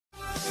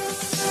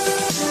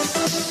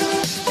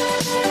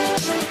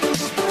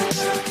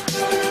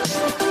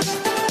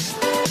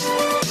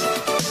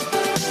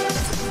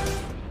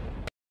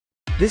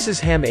This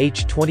is Hamm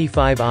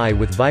H25i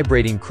with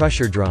vibrating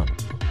crusher drum.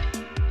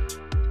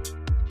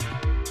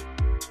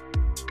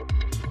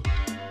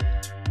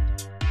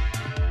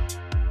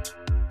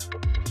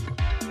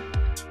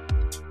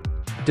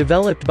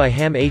 Developed by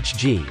Hamm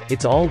HG,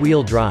 it's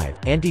all-wheel drive,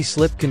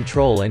 anti-slip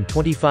control and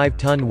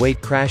 25-ton weight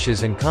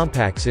crashes and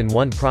compacts in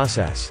one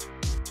process.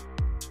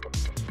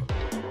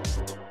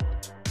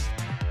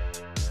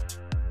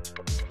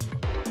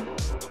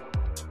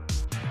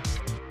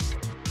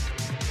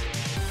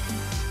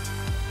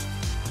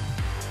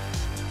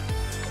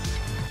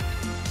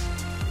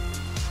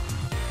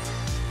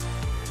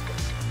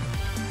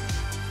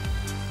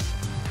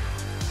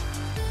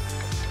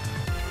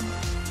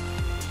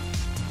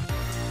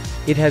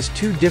 It has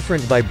two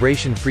different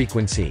vibration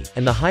frequency,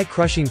 and the high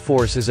crushing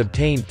force is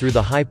obtained through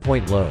the high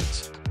point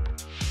loads.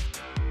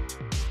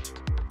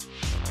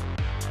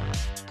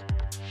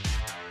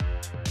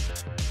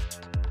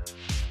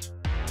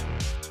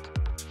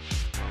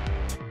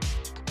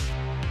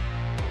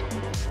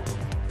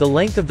 The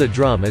length of the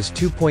drum is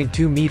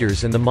 2.2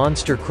 meters and the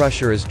monster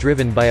crusher is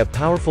driven by a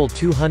powerful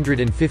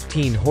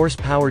 215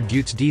 horsepower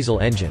Deutz diesel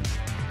engine.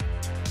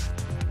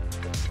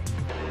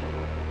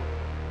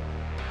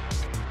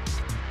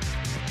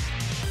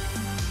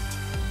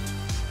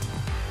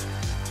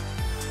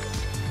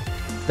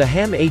 The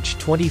Hamm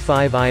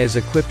H25i is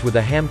equipped with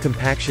a Hamm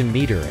compaction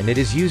meter and it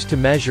is used to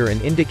measure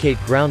and indicate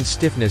ground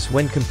stiffness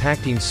when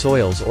compacting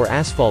soils or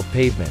asphalt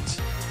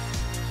pavements.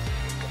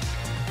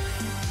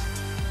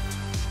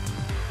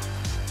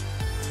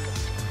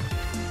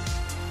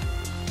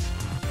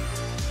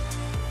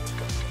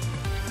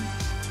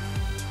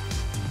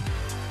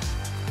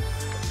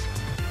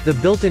 The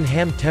built-in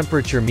Hamm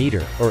temperature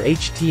meter, or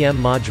HTM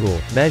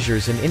module,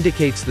 measures and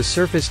indicates the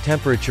surface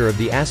temperature of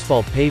the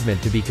asphalt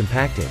pavement to be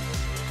compacted.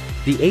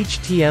 The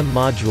HTM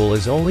module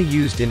is only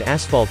used in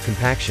asphalt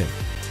compaction.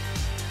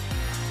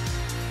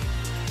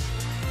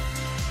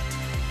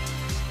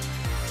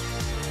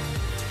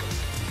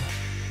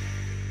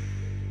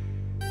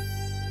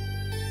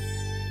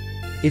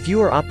 If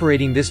you are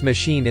operating this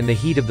machine in the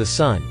heat of the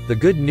sun, the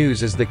good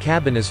news is the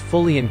cabin is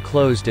fully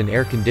enclosed and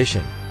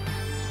air-conditioned.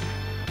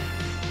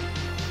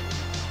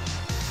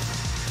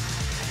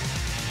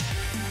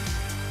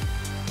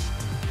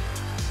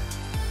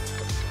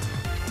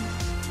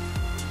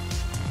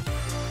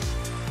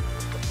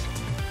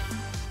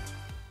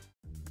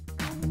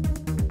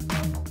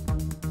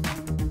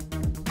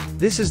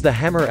 This is the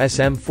Hammer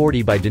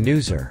SM40 by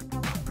Denuser.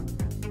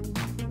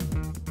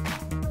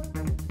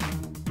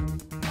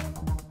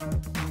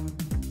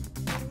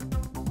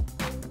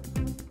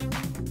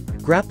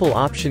 Grapple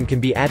option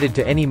can be added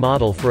to any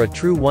model for a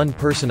true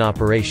one-person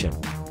operation.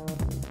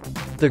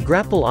 The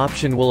grapple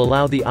option will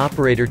allow the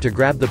operator to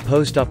grab the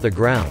post off the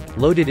ground,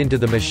 load it into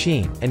the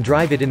machine, and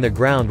drive it in the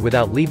ground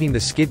without leaving the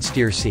skid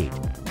steer seat.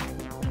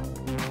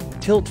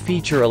 Tilt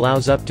feature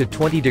allows up to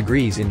 20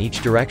 degrees in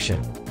each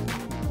direction.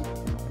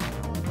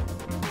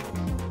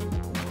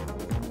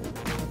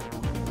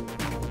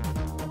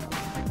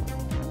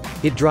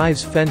 It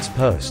drives fence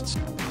posts,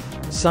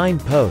 sign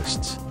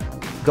posts,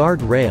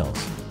 guard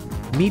rails,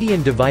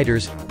 median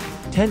dividers,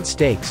 tent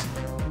stakes,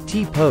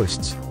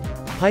 T-posts,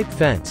 pipe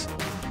fence,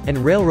 and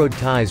railroad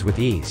ties with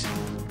ease.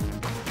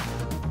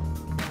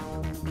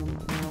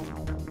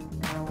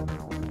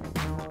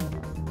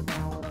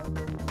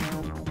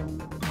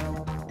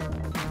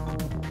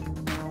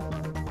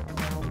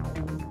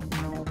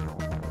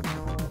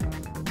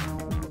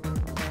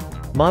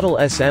 Model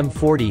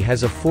SM40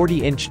 has a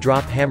 40-inch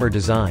drop hammer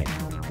design.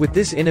 With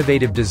this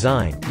innovative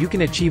design, you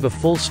can achieve a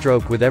full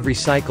stroke with every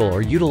cycle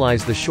or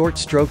utilize the short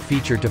stroke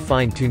feature to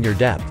fine-tune your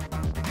depth.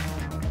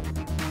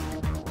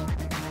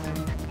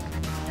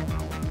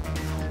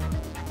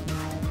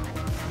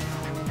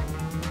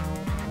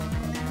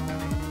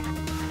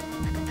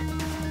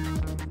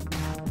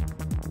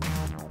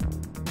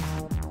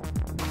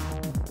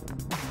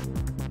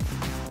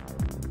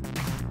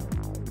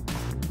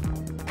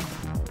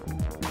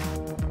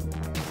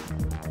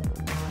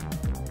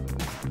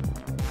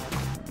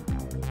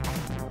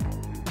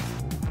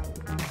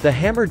 The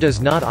hammer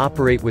does not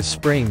operate with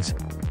springs,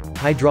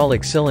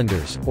 hydraulic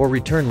cylinders, or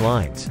return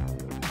lines.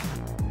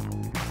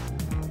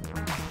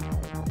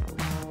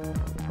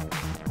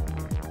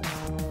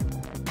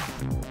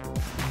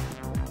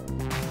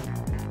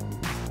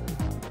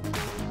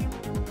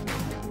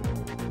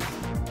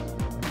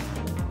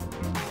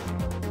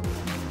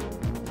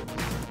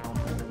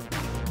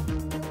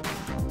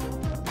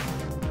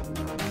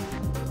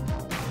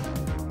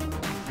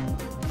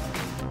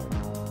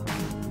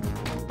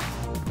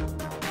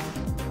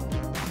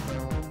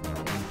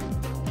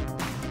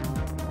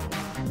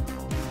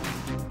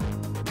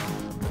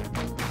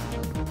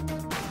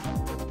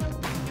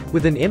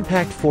 With an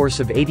impact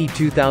force of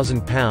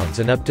 82,000 pounds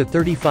and up to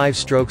 35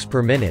 strokes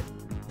per minute,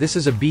 this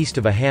is a beast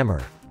of a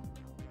hammer.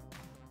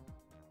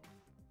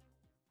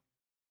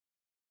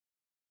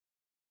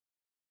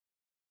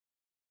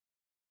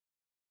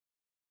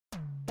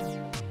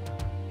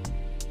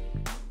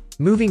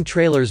 Moving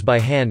trailers by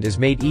hand is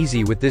made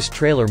easy with this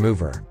trailer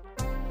mover.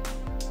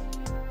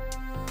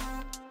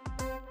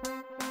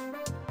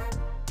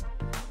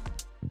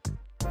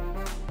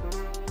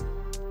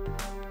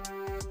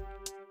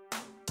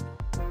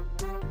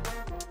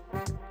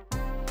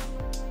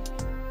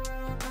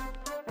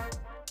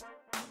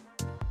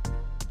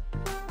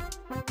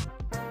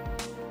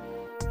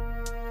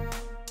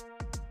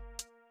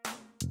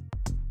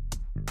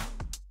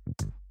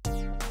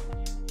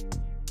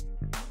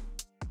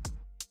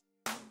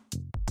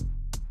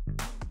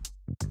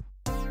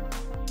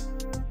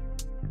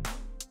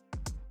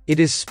 It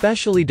is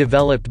specially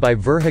developed by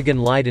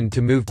Verhagen Leiden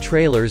to move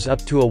trailers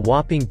up to a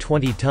whopping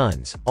 20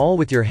 tons, all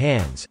with your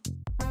hands.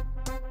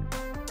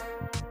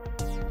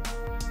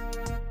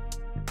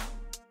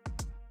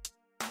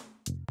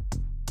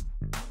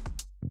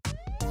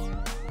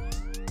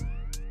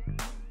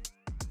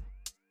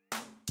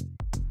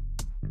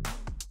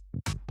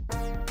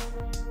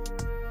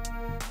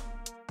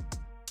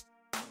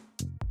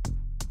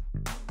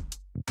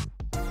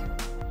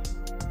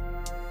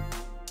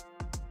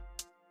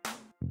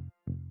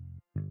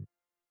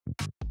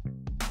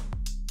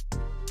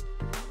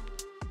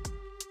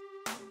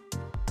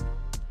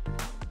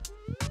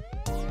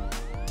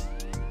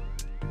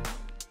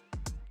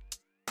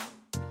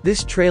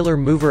 This trailer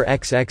mover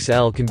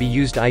XXL can be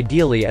used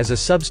ideally as a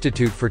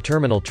substitute for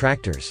terminal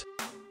tractors.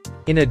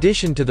 In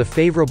addition to the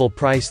favorable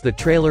price, the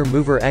trailer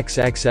mover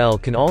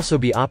XXL can also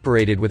be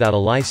operated without a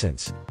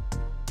license.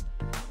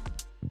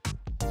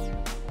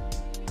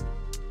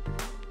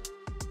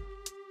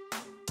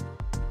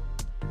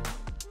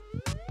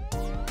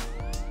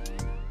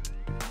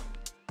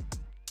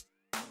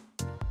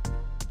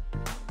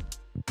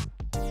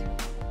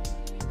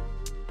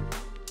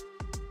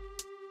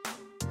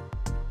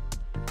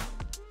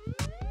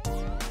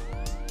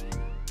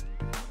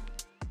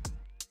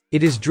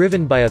 It is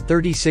driven by a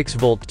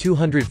 36-volt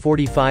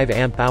 245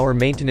 amp-hour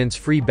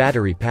maintenance-free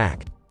battery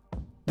pack.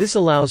 This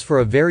allows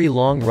for a very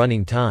long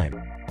running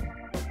time.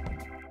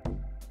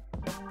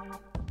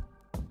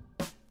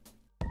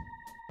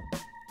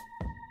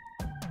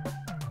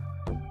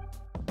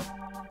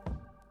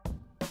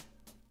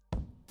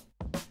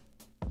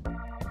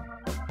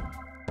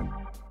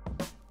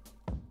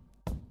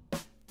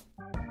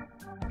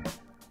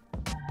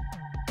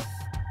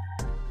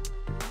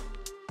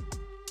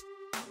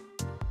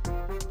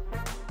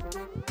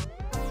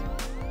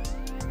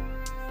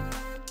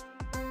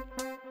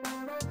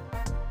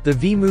 The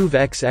V-Move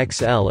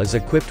XXL is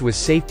equipped with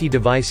safety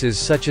devices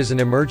such as an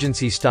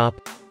emergency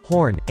stop,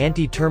 horn,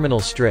 anti-terminal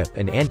strip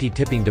and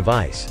anti-tipping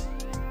device.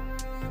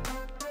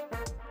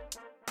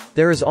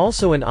 There is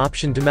also an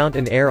option to mount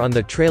an air on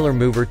the trailer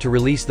mover to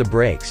release the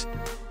brakes.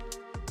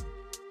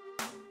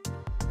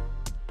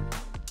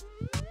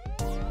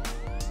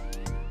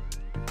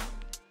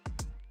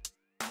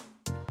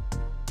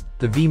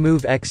 The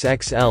V-Move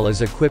XXL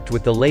is equipped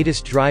with the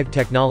latest drive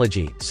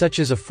technology, such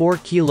as a 4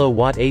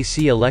 kW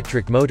AC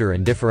electric motor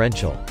and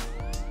differential.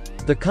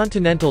 The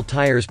Continental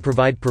tires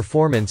provide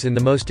performance in the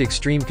most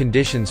extreme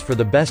conditions for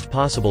the best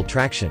possible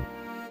traction.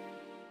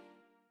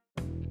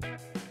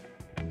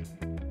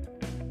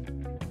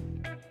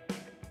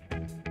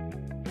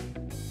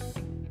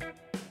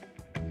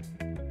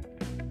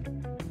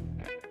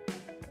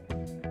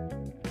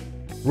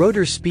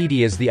 Rotor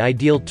Speedy is the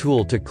ideal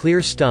tool to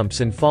clear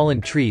stumps and fallen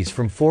trees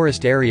from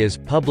forest areas,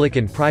 public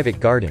and private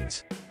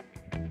gardens.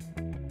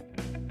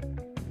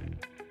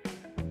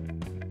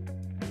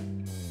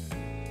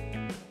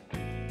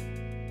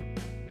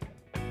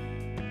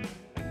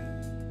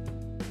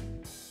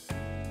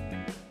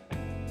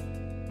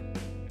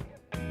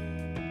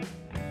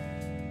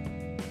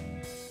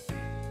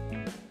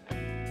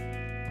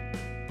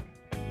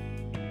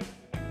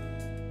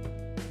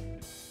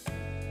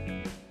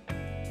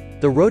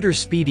 The Rotor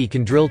Speedy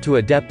can drill to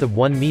a depth of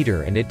 1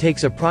 meter and it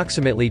takes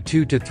approximately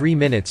 2 to 3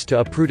 minutes to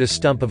uproot a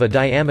stump of a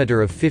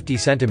diameter of 50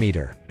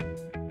 centimeter.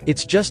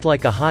 It's just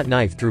like a hot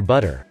knife through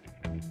butter.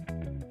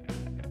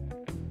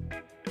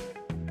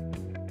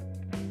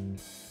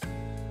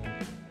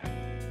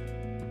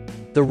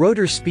 The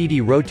Rotor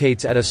Speedy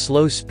rotates at a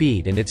slow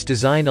speed and its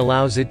design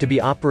allows it to be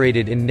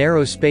operated in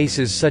narrow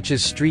spaces such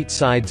as street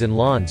sides and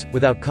lawns,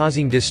 without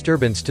causing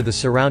disturbance to the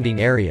surrounding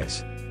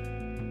areas.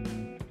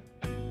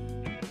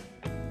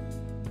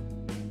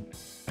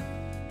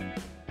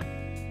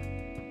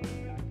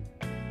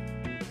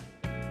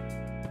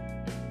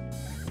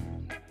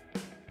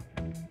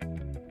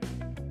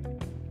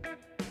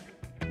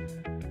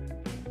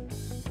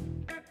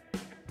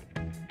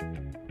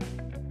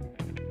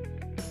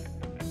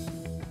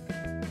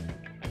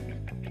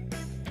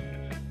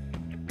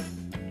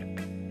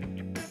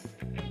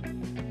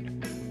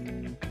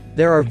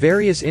 There are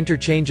various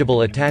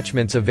interchangeable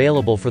attachments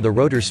available for the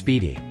Rotor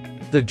Speedy.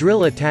 The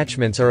drill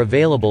attachments are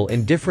available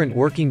in different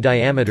working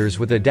diameters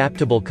with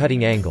adaptable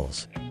cutting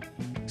angles.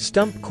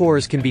 Stump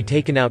cores can be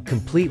taken out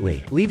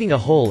completely, leaving a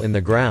hole in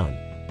the ground.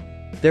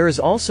 There is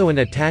also an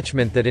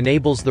attachment that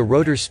enables the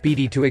Rotor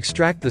Speedy to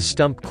extract the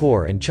stump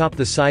core and chop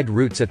the side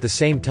roots at the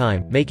same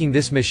time, making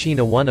this machine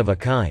a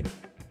one-of-a-kind.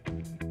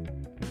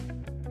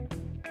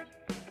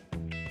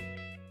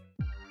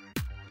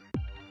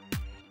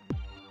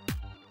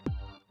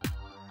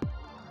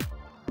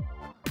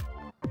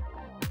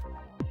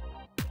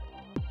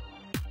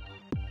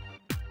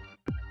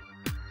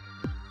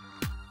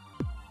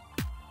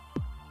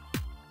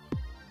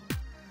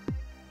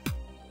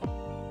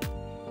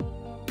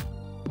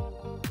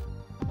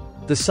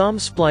 The Sohm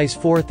Splice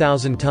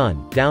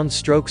 4000-ton,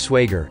 downstroke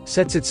Swagger,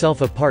 sets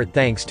itself apart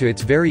thanks to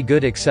its very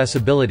good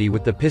accessibility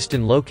with the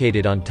piston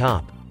located on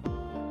top.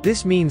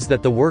 This means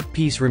that the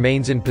workpiece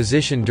remains in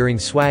position during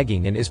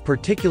swagging and is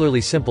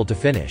particularly simple to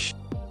finish.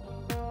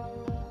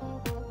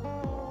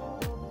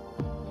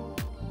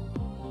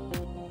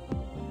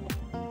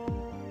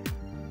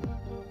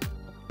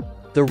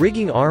 The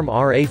rigging arm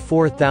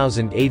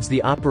RA4000 aids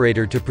the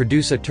operator to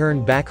produce a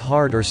turn-back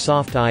hard or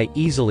soft eye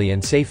easily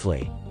and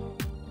safely.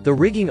 The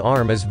rigging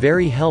arm is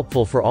very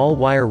helpful for all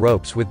wire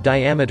ropes with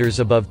diameters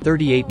above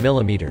 38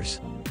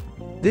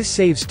 mm. This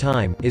saves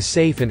time, is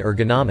safe and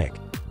ergonomic.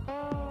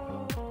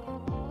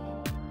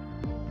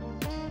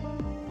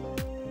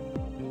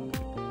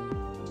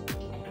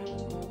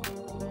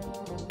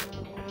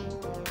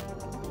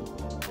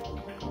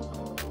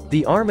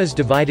 The arm is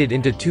divided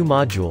into two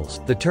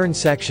modules, the turn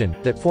section,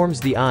 that forms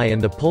the eye,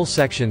 and the pull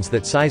sections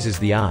that sizes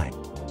the eye.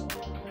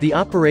 The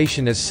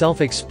operation is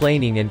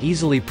self-explaining and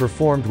easily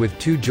performed with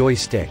two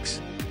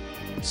joysticks.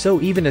 So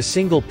even a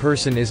single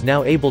person is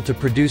now able to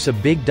produce a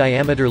big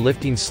diameter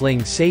lifting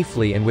sling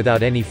safely and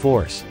without any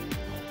force.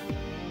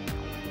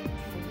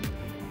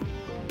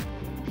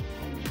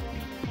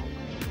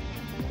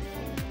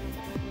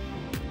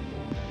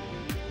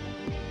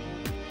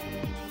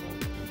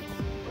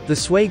 The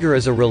Swagger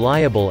is a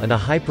reliable and a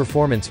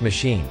high-performance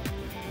machine.